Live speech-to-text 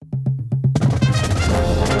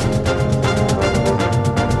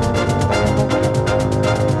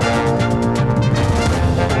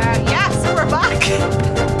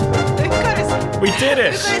We did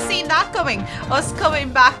it. Who could have seen that coming? Us coming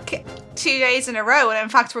back 2 days in a row, and in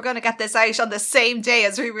fact we're going to get this out on the same day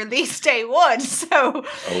as we release day one. So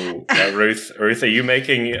Ruth, are you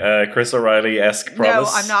making Chris O'Reilly-esque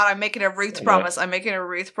promise? No, I'm not. I'm making a Ruth promise. I'm making a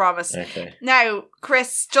Ruth promise. Okay. Now,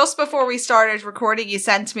 Chris, just before we started recording, you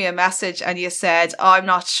sent me a message and you said, I'm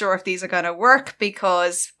not sure if these are going to work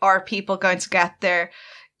because are people going to get their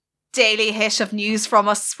daily hit of news from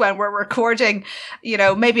us when we're recording,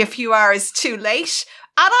 maybe a few hours too late.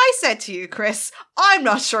 And I said to you, Chris, I'm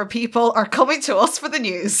not sure people are coming to us for the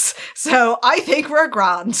news. So I think we're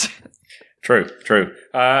grand. True.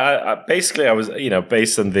 Basically, I was,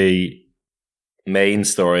 based on the main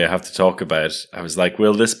story I have to talk about, I was like,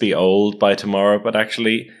 will this be old by tomorrow? But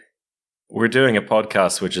actually, we're doing a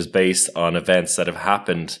podcast which is based on events that have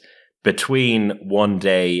happened between one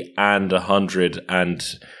day and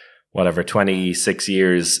 26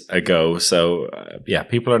 years ago. So,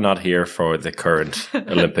 people are not here for the current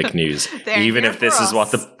Olympic news. Even if this is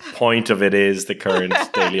what the point of it is, the current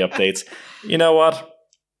daily updates. You know what?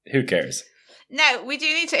 Who cares? Now, we do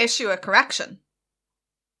need to issue a correction.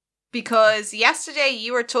 Because yesterday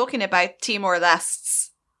you were talking about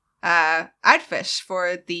Timor-Leste's outfit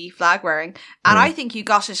for the flag wearing. And I think you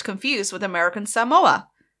got it confused with American Samoa.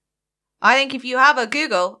 I think if you have a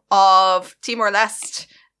Google of Timor-Leste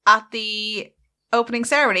at the opening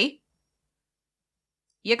ceremony,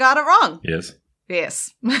 you got it wrong. Yes.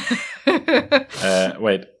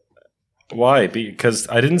 Wait. Why? Because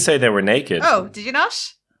I didn't say they were naked. Oh, did you not?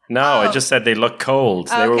 No, I just said they look cold.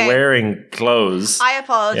 Okay. They were wearing clothes. I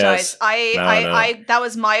apologize. Yes. I that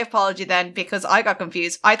was my apology then because I got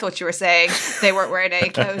confused. I thought you were saying they weren't wearing any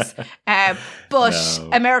clothes. But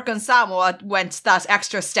American Samoa went that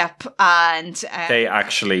extra step and they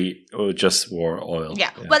actually just wore oil.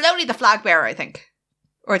 Yeah. Well, only the flag bearer, I think.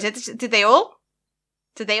 Or did they all?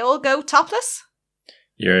 Did they all go topless?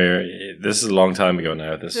 This is a long time ago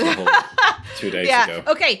now. This is a whole 2 days ago.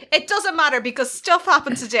 Okay, it doesn't matter because stuff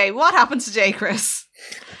happened today. What happened today, Chris?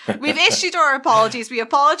 We've issued our apologies. We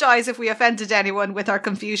apologise if we offended anyone with our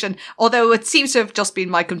confusion, although it seems to have just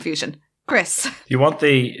been my confusion. Chris, do you want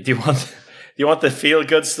the feel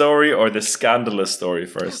good story or the scandalous story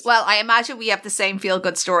first? Well, I imagine we have the same feel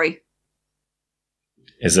good story.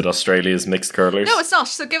 Is it Australia's mixed curlers? No, it's not.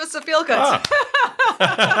 So give us the feel good.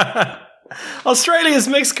 Australia's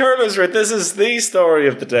mixed curlers, right? This is the story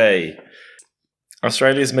of the day.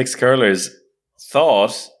 Australia's mixed curlers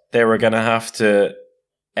thought they were going to have to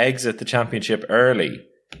exit the championship early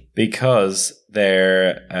because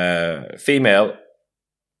their female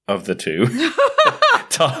of the two,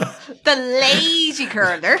 the lady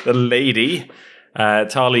curler,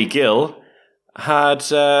 Tali Gill, had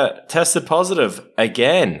tested positive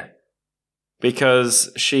again.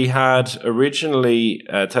 Because she had originally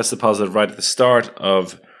tested positive right at the start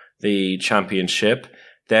of the championship,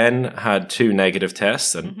 then had 2 negative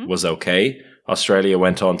tests and was okay. Australia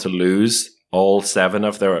went on to lose all 7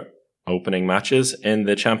 of their opening matches in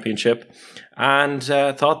the championship and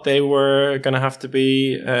thought they were going to have to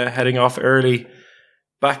be heading off early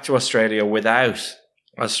back to Australia without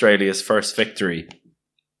Australia's first victory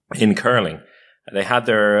in curling. They had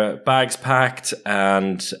their bags packed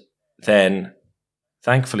and then,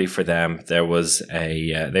 thankfully for them, there was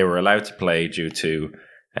they were allowed to play due to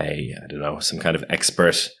some kind of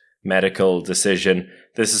expert medical decision.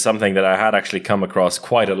 This is something that I had actually come across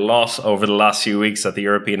quite a lot over the last few weeks at the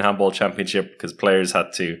European Handball Championship because players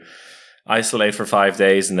had to isolate for 5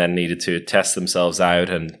 days and then needed to test themselves out.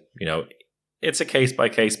 And, it's a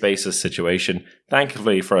case-by-case basis situation.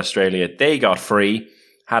 Thankfully for Australia, they got free.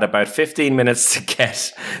 Had about 15 minutes to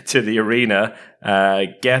get to the arena,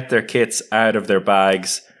 get their kits out of their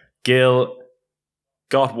bags. Gill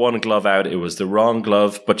got one glove out. It was the wrong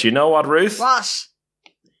glove. But you know what, Ruth? What?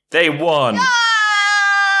 They won.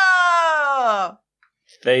 No!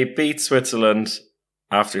 They beat Switzerland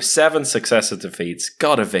after 7 successive defeats,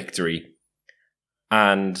 got a victory.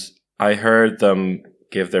 And I heard them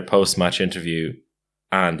give their post-match interview.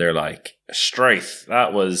 And they're like, Straith,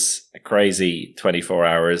 that was a crazy 24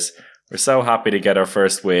 hours. We're so happy to get our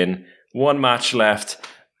first win. 1 match left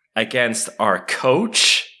against our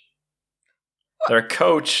coach. Their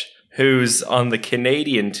coach, who's on the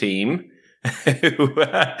Canadian team.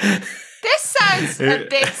 This sounds a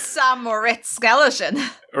bit Sam Moritz skeleton.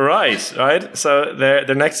 Right. So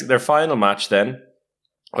their final match then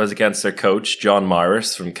was against their coach, John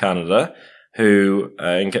Myers from Canada, who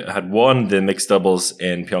had won the mixed doubles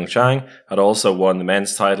in Pyeongchang, had also won the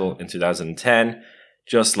men's title in 2010.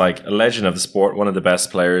 Just like a legend of the sport, one of the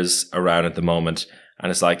best players around at the moment.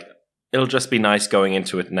 And it's like, it'll just be nice going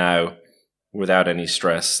into it now without any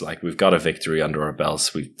stress. Like, we've got a victory under our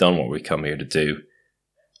belts. We've done what we come here to do.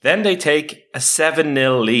 Then they take a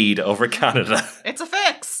 7-0 lead over Canada. It's a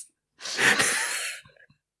fix.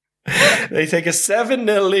 They take a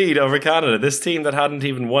 7-0 lead over Canada. This team that hadn't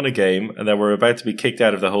even won a game and that were about to be kicked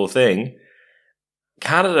out of the whole thing.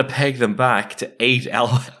 Canada pegged them back to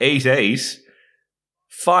 8-8.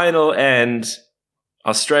 Final end.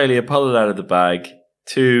 Australia pulled it out of the bag.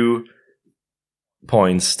 2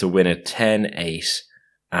 points to win it 10-8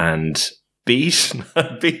 and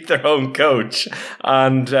beat their own coach.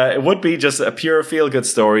 And it would be just a pure feel-good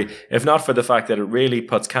story if not for the fact that it really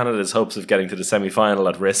puts Canada's hopes of getting to the semi-final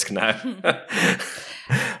at risk now.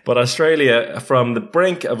 But Australia, from the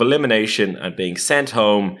brink of elimination and being sent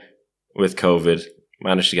home with COVID,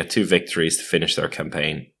 managed to get 2 victories to finish their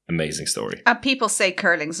campaign. Amazing story. And people say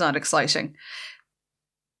curling's not exciting.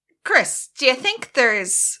 Chris, do you think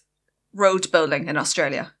there's road bowling in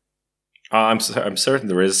Australia? I'm certain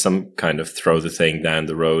there is some kind of throw the thing down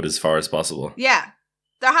the road as far as possible. Yeah,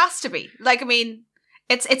 there has to be. Like, I mean,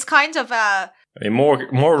 it's kind of a... I mean,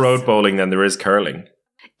 more road bowling than there is curling.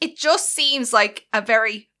 It just seems like a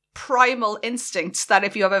very primal instinct that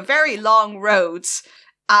if you have a very long road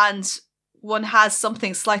and one has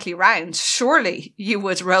something slightly round, surely you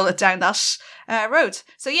would roll it down that road.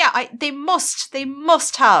 So yeah, they must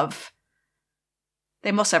have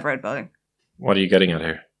road bowling. What are you getting at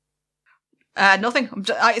here? Nothing.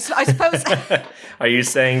 I suppose. Are you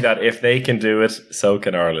saying that if they can do it, so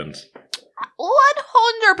can Ireland?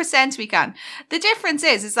 100% we can. The difference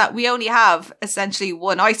is that we only have essentially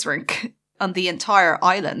one ice rink on the entire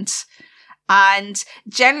island. And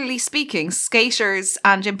generally speaking, skaters,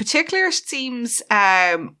 and in particular it seems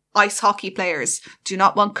ice hockey players, do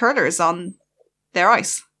not want curlers on their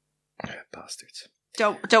ice. Bastards.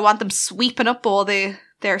 Don't want them sweeping up all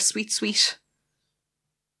their sweet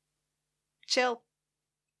chill.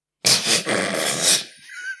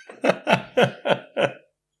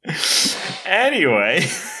 Anyway,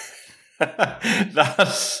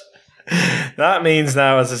 that means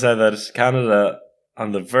now, as I said, that Canada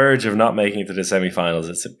on the verge of not making it to the semi-finals.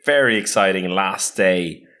 It's a very exciting last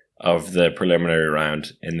day of the preliminary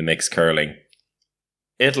round in the mixed curling.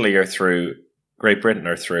 Italy are through, Great Britain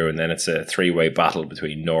are through, and then it's a 3-way battle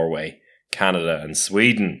between Norway, Canada, and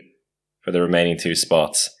Sweden for the remaining 2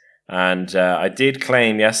 spots. And I did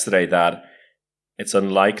claim yesterday that it's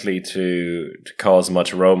unlikely to cause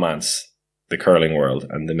much romance, the curling world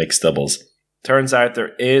and the mixed doubles. Turns out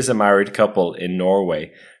there is a married couple in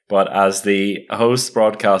Norway, but as the host,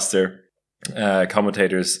 broadcaster,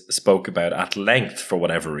 commentators spoke about at length for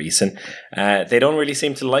whatever reason, they don't really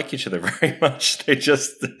seem to like each other very much.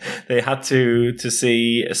 They had to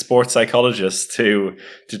see a sports psychologist to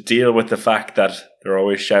deal with the fact that they're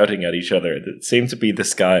always shouting at each other. It seemed to be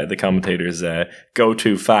the commentator's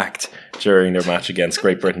go-to fact during their match against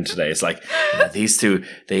Great Britain today. It's like, these two,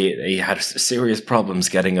 they had serious problems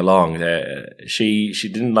getting along. She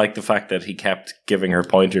didn't like the fact that he kept giving her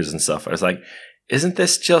pointers and stuff. I was like, isn't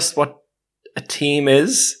this just what a team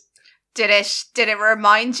is? Did it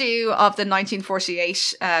remind you of the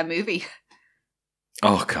 1948 movie?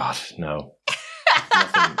 Oh God, no.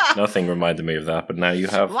 Nothing reminded me of that, but now you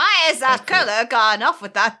have. Why is that colour gone off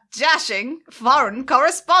with that dashing foreign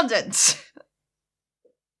correspondent?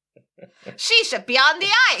 She should be on the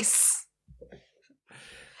ice.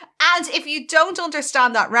 And if you don't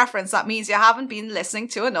understand that reference, that means you haven't been listening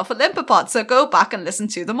to enough Olympipods, so go back and listen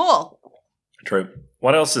to them all. True.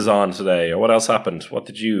 What else is on today, or what else happened? What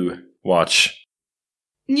did you watch?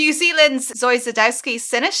 New Zealand's Zoe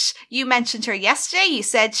Zadowski-Synnott. You mentioned her yesterday. You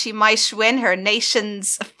said she might win her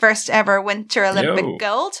nation's first ever Winter Olympic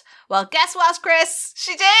gold. Well, guess what, Chris?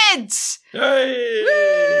 She did! Yay!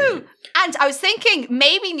 Woo! And I was thinking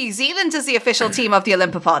maybe New Zealand is the official team of the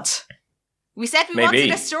Olympipod. We said we wanted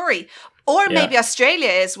a story. Or maybe Australia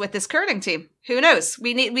is with this curling team. Who knows?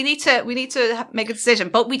 We need to make a decision,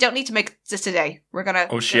 but we don't need to make this today. We're gonna.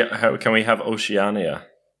 How can we have Oceania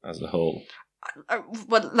as a whole?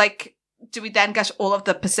 Well, like, do we then get all of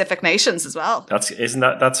the Pacific nations as well?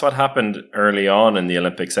 That's what happened early on in the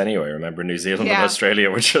Olympics anyway. Remember, New Zealand and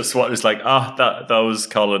Australia were just what is like, those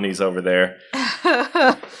colonies over there.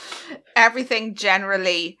 Everything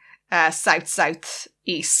generally south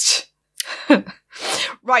east.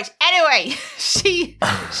 Right. Anyway, she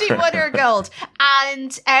won her gold,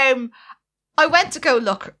 and I went to go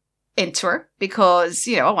look into her because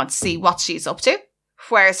I want to see what she's up to.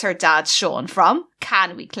 Where's her dad Sean from?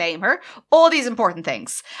 Can we claim her? All these important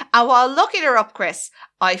things. And while looking her up, Chris,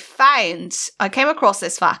 I came across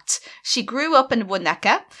this fact. She grew up in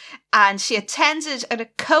Winnetka and she attended at a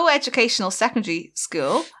co-educational secondary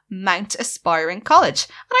school, Mount Aspiring College.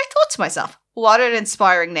 And I thought to myself, what an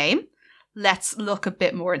inspiring name. Let's look a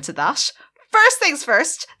bit more into that. First things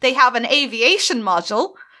first, they have an aviation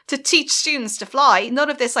module to teach students to fly. None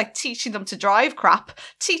of this like teaching them to drive crap,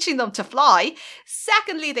 teaching them to fly.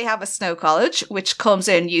 Secondly, they have a snow college, which comes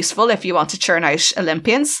in useful if you want to churn out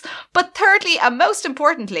Olympians. But thirdly, and most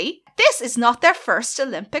importantly, this is not their first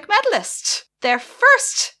Olympic medalist. Their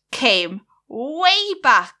first came way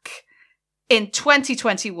back in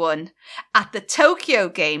 2021 at the Tokyo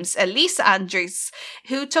Games, Elise Andrews,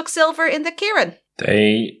 who took silver in the Keirin.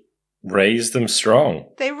 They raised them strong.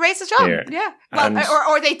 They raised it strong, here. Yeah. Well,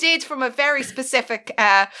 or they did from a very specific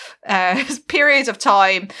period of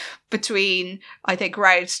time between, I think,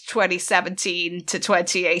 around 2017 to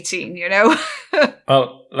 2018, you know?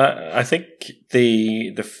 Well, I think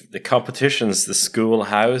the competitions the school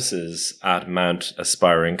houses at Mount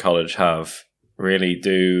Aspiring College have really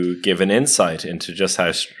do give an insight into just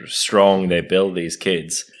how strong they build these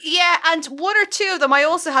kids. Yeah, and one or two of them, I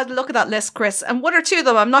also had a look at that list, Chris, and one or two of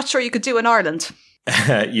them I'm not sure you could do in Ireland.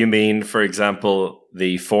 You mean, for example,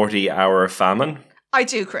 the 40-hour famine? I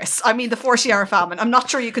do, Chris. I mean the 40-hour famine. I'm not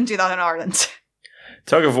sure you can do that in Ireland.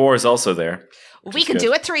 Tug of war is also there. We can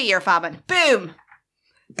do a 3-year famine. Boom!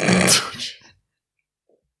 Take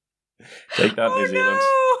that, New Zealand.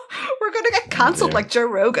 No! We're going to get cancelled like Joe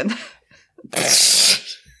Rogan.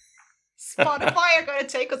 Spotify are going to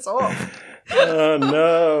take us off. Oh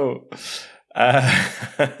no.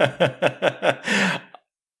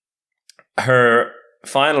 Her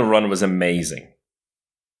final run was amazing.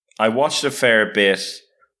 I watched a fair bit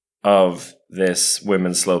of this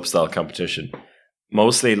women's slopestyle competition,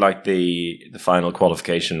 mostly like the final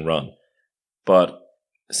qualification run. But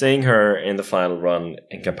seeing her in the final run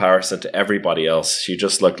in comparison to everybody else, she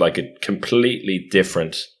just looked like a completely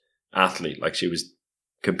different athlete. Like she was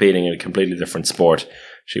competing in a completely different sport.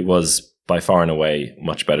 She was by far and away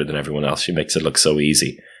much better than everyone else. She makes it look so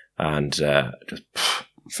easy and just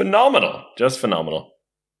phenomenal. Just phenomenal.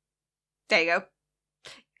 There you go.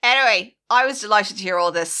 Anyway, I was delighted to hear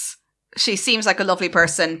all this. She seems like a lovely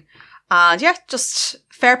person. And yeah, just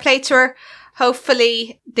fair play to her.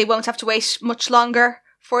 Hopefully they won't have to wait much longer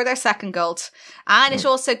for their second gold. And it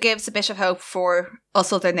also gives a bit of hope for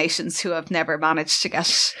us other nations who have never managed to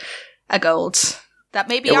get a gold. That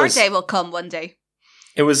maybe our day will come one day.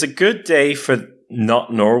 It was a good day for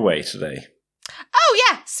not Norway today. Oh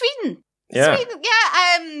yeah, Sweden. Yeah. Sweden,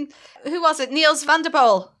 yeah. Who was it? Niels van der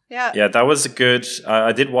Poel. Yeah. Yeah, that was a good...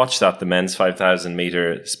 I did watch that, the men's 5,000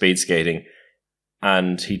 meter speed skating,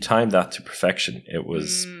 and he timed that to perfection. It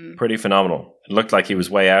was pretty phenomenal. It looked like he was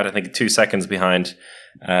way out. I think 2 seconds behind.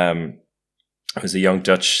 It was a young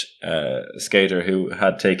Dutch skater who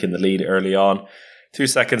had taken the lead early on. 2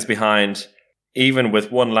 seconds behind, even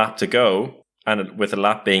with 1 lap to go, and with a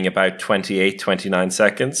lap being about 28, 29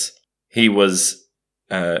 seconds, he was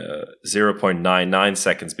 0.99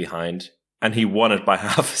 seconds behind, and he won it by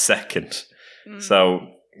half a second. So,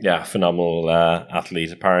 yeah, phenomenal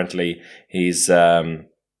athlete. Apparently, he's a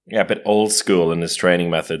bit old school in his training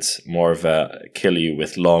methods, more of a kill you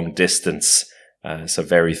with long distance. So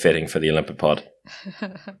very fitting for the Olympipod.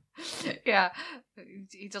 Yeah,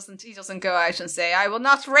 he doesn't go out and say, "I will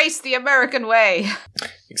not race the American way."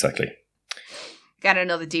 Exactly. Get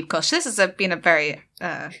another deep cut. This has been a very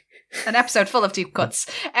an episode full of deep cuts.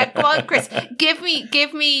 Go on, Chris. Give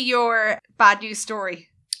me your bad news story.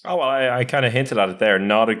 Oh, well, I kind of hinted at it there.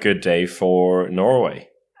 Not a good day for Norway.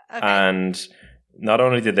 Okay. And not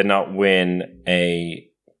only did they not win a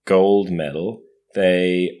gold medal,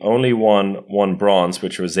 they only won 1 bronze,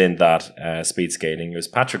 which was in that speed skating. It was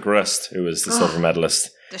Patrick Rust who was the silver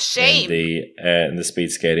medalist. The shame. In the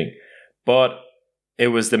speed skating. But it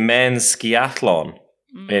was the men's skiathlon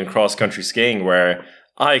in cross-country skiing where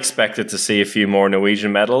I expected to see a few more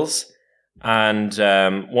Norwegian medals. And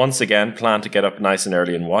once again, planned to get up nice and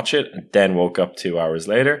early and watch it. And then woke up 2 hours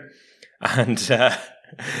later. And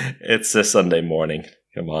it's a Sunday morning.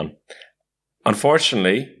 Come on.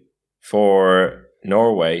 Unfortunately, for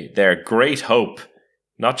Norway, their great hope,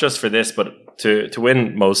 not just for this, but to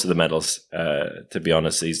win most of the medals, to be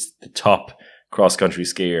honest, he's the top cross-country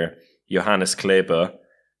skier, Johannes Klebe.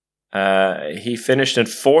 He finished in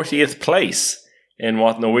 40th place in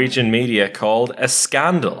what Norwegian media called a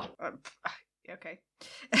scandal. Okay.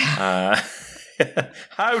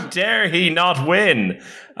 How dare he not win?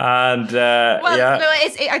 And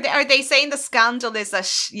are they saying the scandal is that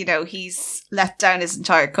he's let down his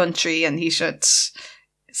entire country and he should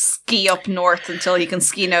ski up north until he can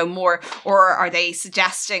ski no more, or are they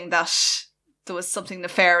suggesting that there was something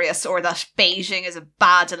nefarious, or that Beijing is a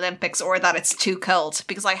bad Olympics, or that it's too cold?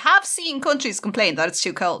 Because I have seen countries complain that it's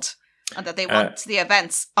too cold and that they want the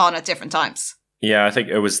events on at different times. Yeah, I think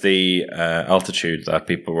it was the altitude that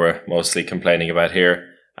people were mostly complaining about here.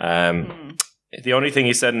 The only thing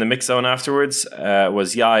he said in the mix zone afterwards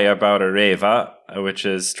was "Jaya Baurareva," which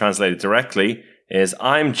is translated directly is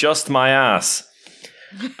 "I'm just my ass."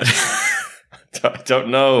 I don't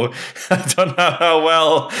know how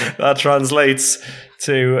well that translates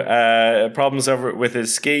to problems with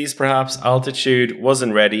his skis. Perhaps altitude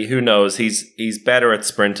wasn't ready. Who knows? He's better at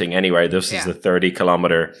sprinting anyway. This is the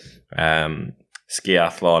 30-kilometer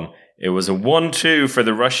skiathlon. It was a 1-2 for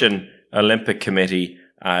the Russian Olympic Committee.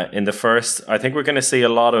 In the first, I think we're going to see a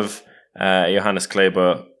lot of Johannes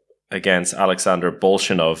Kleber against Alexander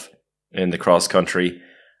Bolshinov in the cross country.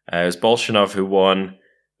 It was Bolshinov who won.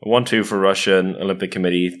 1-2 for Russian Olympic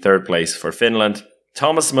Committee, third place for Finland.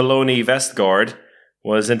 Thomas Maloney Vestgaard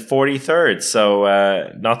was in 43rd,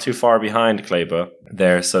 so not too far behind Kleber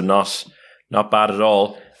there, so not bad at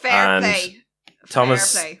all. Fair play.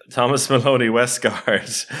 Thomas Maloney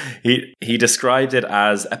Vestgaard, he described it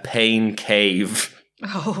as a pain cave.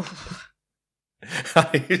 Oh.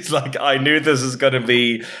 He's like, I knew this was going to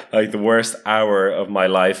be like the worst hour of my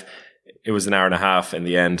life. It was an hour and a half in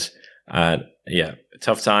the end. Yeah,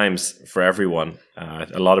 tough times for everyone.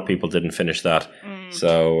 A lot of people didn't finish that.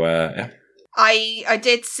 So, I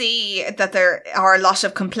did see that there are a lot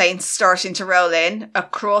of complaints starting to roll in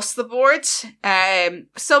across the board.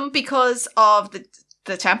 Some because of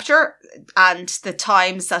the temperature and the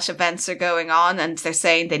times that events are going on, and they're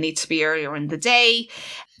saying they need to be earlier in the day.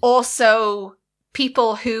 Also,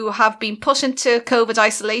 people who have been put into COVID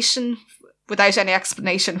isolation without any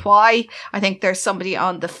explanation why. I think there's somebody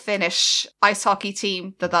on the Finnish ice hockey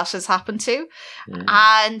team that has happened to.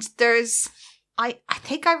 And there's, I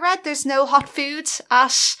think I read there's no hot food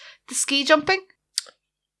at the ski jumping.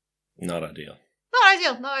 Not ideal.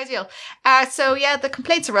 Not ideal. So yeah, the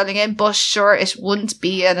complaints are rolling in, but sure, it wouldn't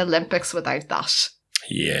be an Olympics without that.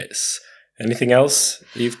 Yes. Anything else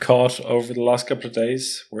you've caught over the last couple of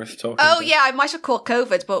days worth talking about? Yeah, I might have caught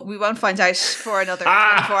COVID, but we won't find out for another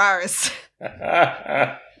 24 hours.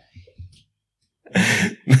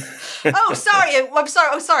 Oh, sorry. I'm sorry.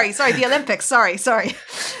 Oh, sorry. The Olympics. Sorry.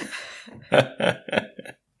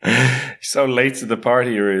 So late to the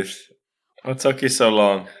party, Ruth. What took you so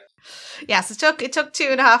long? Yes, it took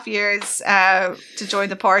 2.5 years to join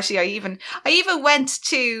the party. I even went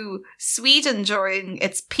to Sweden during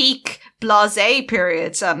its peak blasé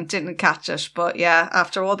period and didn't catch it. But yeah,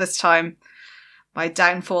 after all this time, my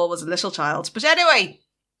downfall was a little child. But anyway,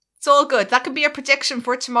 it's all good. That could be a prediction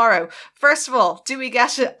for tomorrow. First of all, do we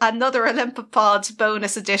get another Olympipod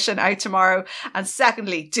bonus edition out tomorrow? And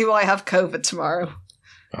secondly, do I have COVID tomorrow?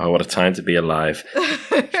 Oh, what a time to be alive.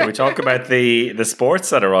 Shall we talk about the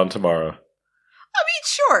sports that are on tomorrow? I mean,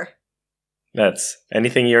 sure.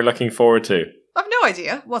 Anything you're looking forward to? I've no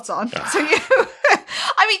idea what's on. So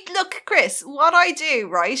I mean, look, Chris, what I do,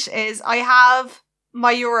 right, is I have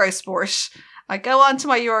my Eurosport. I go onto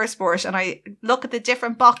my Eurosport and I look at the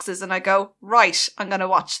different boxes and I go, right, I'm going to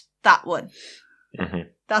watch that one. Mm-hmm.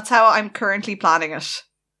 That's how I'm currently planning it.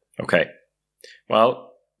 Okay.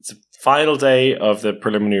 Well, it's the final day of the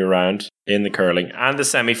preliminary round in the curling and the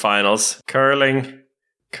semi-finals. Curling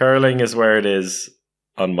is where it is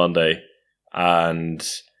on Monday. And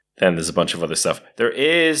then there's a bunch of other stuff. There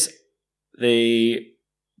is the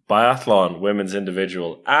biathlon women's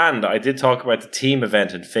individual. And I did talk about the team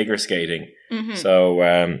event in figure skating. Mm-hmm. So,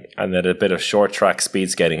 and then a bit of short track speed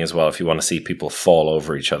skating as well, if you want to see people fall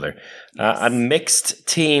over each other. And mixed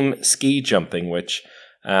team ski jumping, which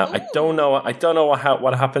I don't know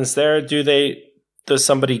what happens there. Does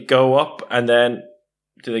somebody go up and then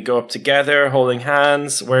do they go up together holding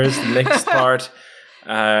hands? Where's the mixed part?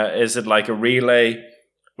 Is it like a relay?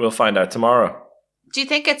 We'll find out tomorrow. Do you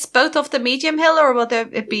think it's both of the medium hill, or will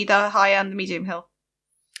it be the high and the medium hill?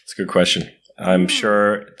 It's a good question. I'm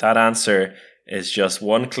sure that answer is just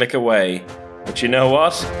one click away. But you know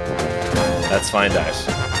what? Let's find out.